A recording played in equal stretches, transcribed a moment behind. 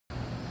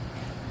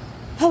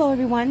Hello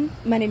everyone,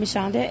 my name is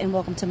Shonda and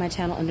welcome to my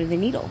channel Under the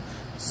Needle.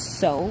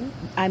 So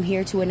I'm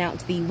here to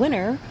announce the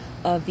winner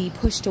of the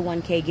Push to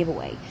 1K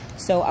giveaway.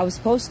 So I was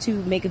supposed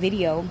to make a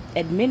video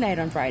at midnight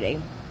on Friday.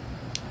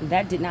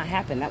 That did not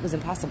happen, that was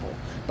impossible.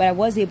 But I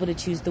was able to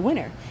choose the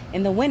winner.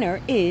 And the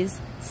winner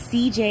is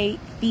CJ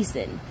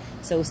Thiessen.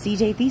 So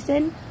CJ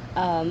Thiessen,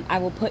 I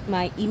will put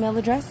my email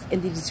address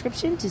in the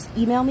description. Just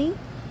email me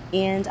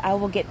and I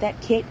will get that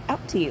kit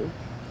out to you.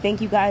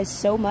 Thank you guys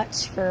so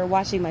much for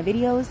watching my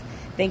videos.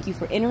 Thank you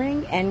for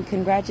entering, and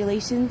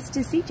congratulations to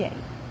CJ.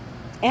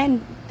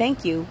 And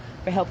thank you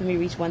for helping me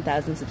reach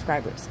 1,000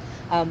 subscribers.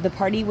 The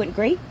party went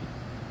great.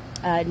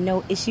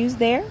 No issues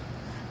there.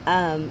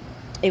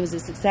 It was a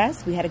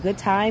success. We had a good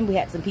time. We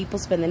had some people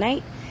spend the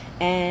night.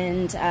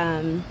 And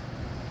I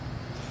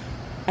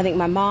think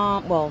my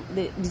mom, well,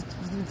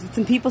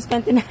 some people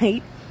spent the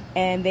night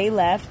and they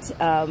left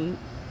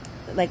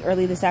like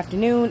early this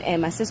afternoon.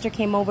 And my sister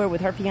came over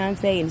with her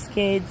fiance and his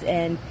kids,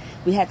 and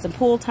we had some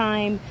pool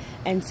time.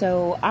 And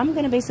so I'm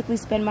going to basically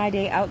spend my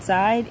day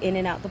outside, in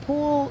and out the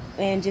pool,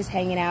 and just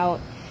hanging out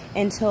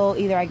until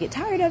either I get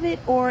tired of it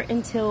or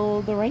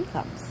until the rain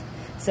comes.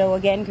 So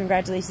again,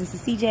 congratulations to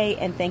CJ,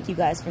 and thank you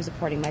guys for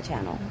supporting my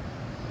channel.